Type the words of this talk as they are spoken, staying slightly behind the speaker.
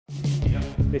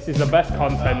This is the best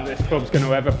content this club's going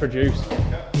to ever produce.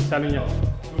 I'm telling you.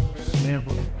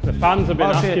 The fans have been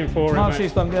asking for it.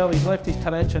 Marcy's done well. He's left his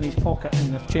torrents in his pocket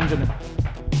and they're changing it.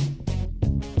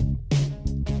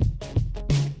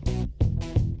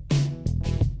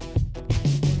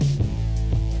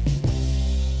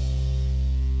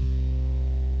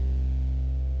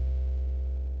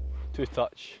 Two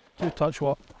touch. Two touch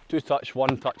what? Two touch,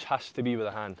 one touch has to be with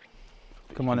a hand.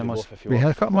 Come on, Emma. We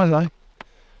haircut, man, aye.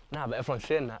 Nah, but everyone's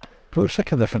saying that. Bro, it's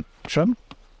like a different trim.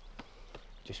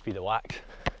 Just be the wax.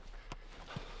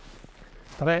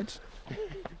 Torrents.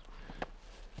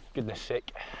 Goodness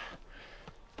sake.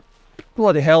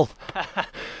 Bloody hell.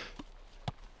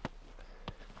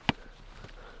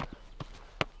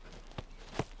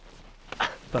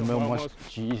 Done well, boys.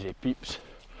 Jeezy peeps.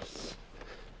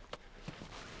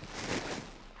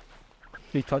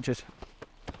 3 touches.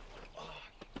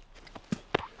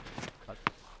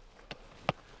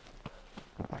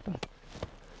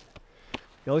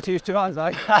 You only to use 2 hands,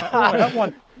 aye? Oh, that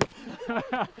one.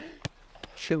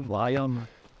 She'll lie on me.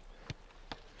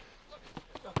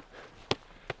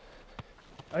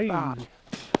 Ah.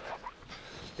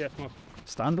 Yes, Mark.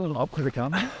 Stand on it up because we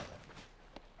can.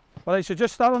 Alright, so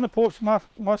just start on the post, Mark.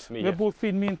 We're both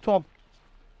feeding me and Tom.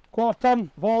 Quarter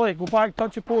turn, volley, go back,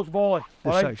 touch the post, volley.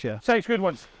 The 6, yeah. 6 good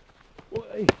ones.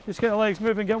 Just get the legs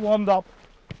moving, get warmed up.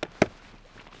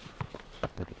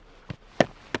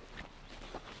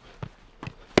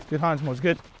 Good hands, Moz,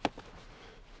 good.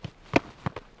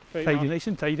 Tidy, nice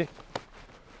and tidy.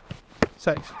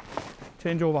 6.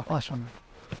 Change over. Last one.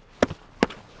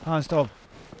 Hands, Tom.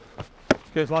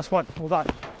 Good, last one. Hold on.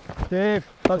 Dave,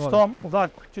 touch Tom. Hold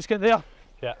on. Just get there.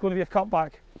 Yeah. Going to be a cut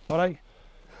back. Alright.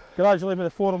 Gradually with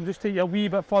the forearm, just take you a wee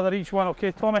bit further each one,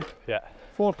 okay, Tommy? Yeah.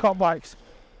 4 cutbacks.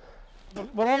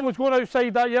 We're always going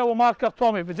outside that yellow marker,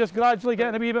 Tommy, but just gradually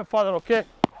getting a wee bit further, okay?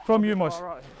 From you, Mus.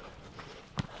 Right.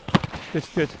 Good,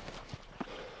 good.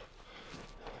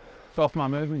 It's off my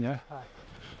movement, yeah.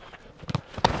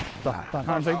 That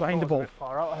hands out behind the ball.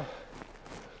 Far out,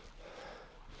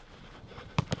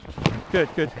 Good,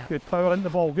 good, good. Power in the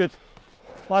ball, good.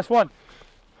 Last one.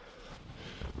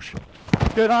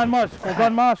 Good hand, Mus. Well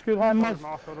done, Mas. Good hand, Mus.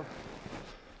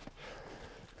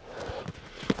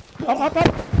 Up.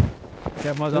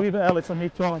 Get Muzz A up. wee bit early for me,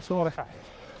 Tommy, sorry.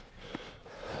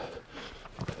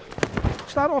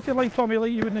 Start off your line, Tommy,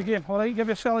 like you would in the game, alright? Give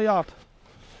yourself a yard.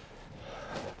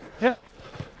 Yeah.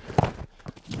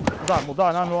 Well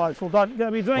done, and relax, well done. Get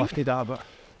a wee drink. Lifted that a bit.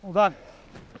 Well done.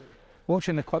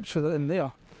 Watching the clips for in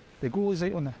there, the goal is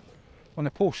right on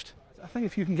the post. I think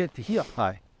if you can get to here,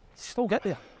 aye, still get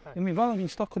there. I mean, rather than being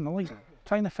stuck on the line,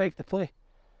 trying to affect the play,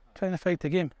 trying to affect the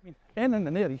game. I mean, anything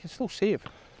in there, you can still save.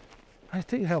 I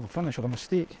take a hell of a finish or a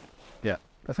mistake. Yeah.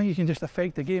 I think you can just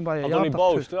affect the game by a I've yard only or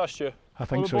balls, two. that's you. I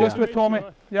think so, Just yeah. with Tommy,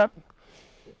 yep.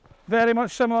 Very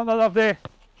much similar to the other day.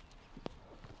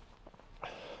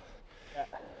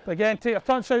 Again, take a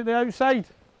touch out the outside.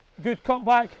 Good cut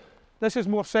back. This is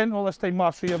more central this time,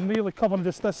 Mark, so you're nearly covering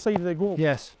just this side of the goal.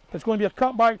 Yes. It's going to be a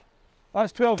cut back.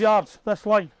 That's 12 yards, this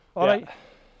line. All right.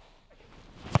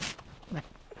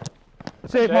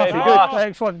 Save, Murphy. Good.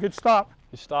 Excellent. Good start.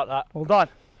 You start that. Well done.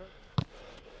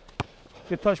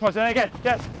 Good touch, Mark. Again.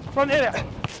 Yes. Front area.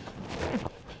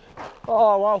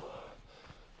 Oh, wow.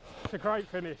 It's a great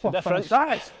finish. What difference. finish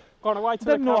that is. Gone away to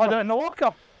Didn't the know I corner. had it in the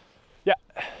locker. Yeah.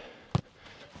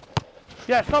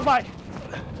 Yes, come back.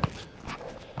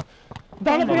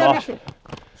 Done it again.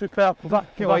 Superb. Well done.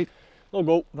 Get wide. No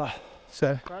goal.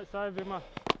 So, Great save, Emma.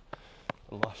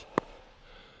 Unless.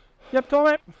 Yep,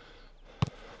 Tommy.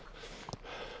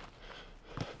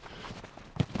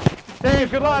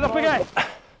 Dave, good lad, up again.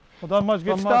 Well done, Muzz,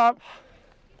 good start.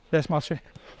 Yes, Marcy.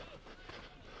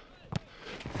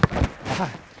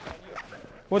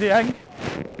 What do you think?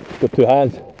 Got 2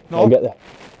 hands. No. I'll get there.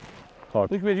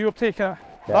 Hard. Look where you're taking it.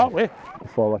 That way.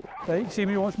 Forward. Right, see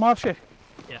me what's Marcy.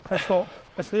 Yeah. It's thought,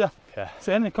 it's there. Yeah.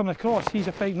 So anything coming across, he's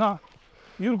a fighting that.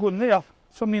 You're going there,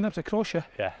 somebody nips across you.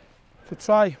 Yeah. So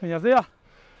try, when you're there,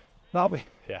 that way.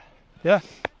 Yeah. Yeah?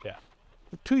 Yeah.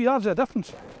 2 yards of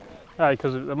difference. Aye,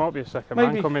 because there might be a second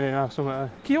Maybe. man coming in or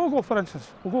something. Kyogo, for instance,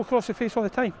 will go across the face all the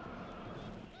time.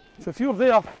 So if you're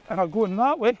there and are going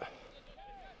that way,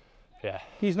 Yeah.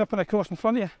 he's nipping across in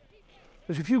front of you.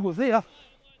 Because if you go there,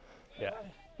 Yeah.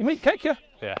 he might kick you.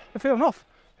 Yeah. Fair enough.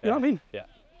 You know what I mean? Yeah.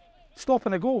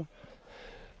 Stopping the goal.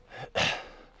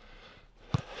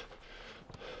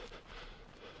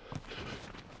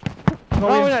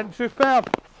 Brilliant, superb.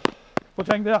 What do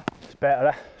you think there? It's better,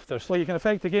 eh? If there's... Well, you can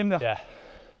affect the game there. Yeah.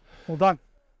 Well done.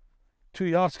 2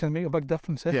 yards can make a big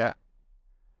difference, eh? yeah.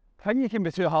 I think you can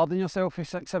be too hard on yourself for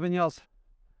 6, 7 years.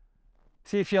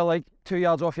 See if you're like 2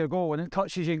 yards off your goal and it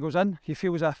touches you and goes in, you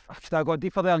feel as if I could have gone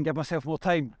deeper there and give myself more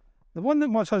time. The one that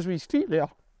much has his feet there,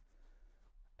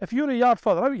 if you're a yard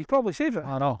further out, you probably save it.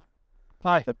 I know.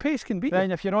 Aye. The pace can beat Then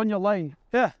you. if you're on your line,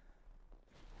 Yeah.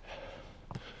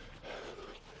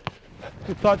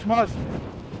 Good touch, Maz.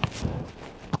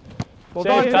 Well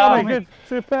done, Save Tommy. time. Good.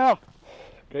 Superb.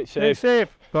 Great Great save. save.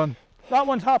 done. That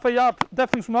one's half a yard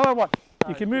difference from the other one.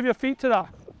 You can move your feet to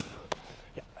that.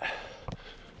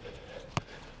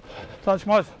 Touch,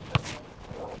 Maz.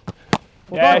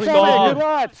 Well Yes, done, Tommy. go Good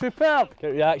lad. Superb.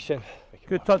 Good reaction.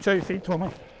 Good touch out your feet, Tommy.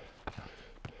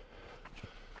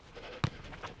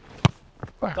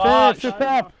 Touch.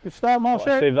 Superb. Good start, What a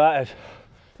Marshall. save that is.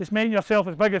 Just making yourself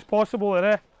as big as possible there,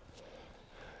 eh?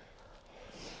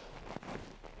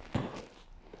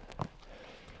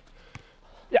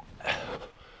 Yeah.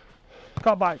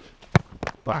 Cut back.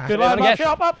 Good lad, again. Marshall.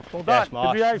 Up. Well done. Yes, Good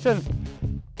Marsh. reaction.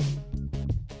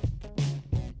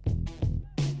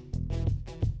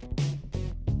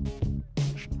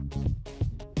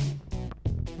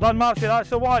 Done, Marshall. That's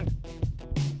the one.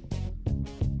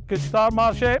 Good start,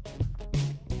 Marshall.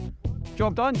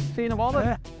 Job done. See you in the morning.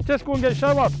 Yeah. Just go and get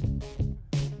showered.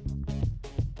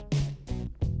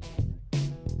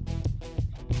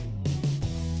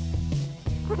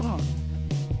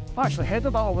 I actually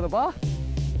headed that over the bar.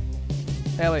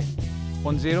 Ellie,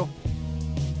 1-0.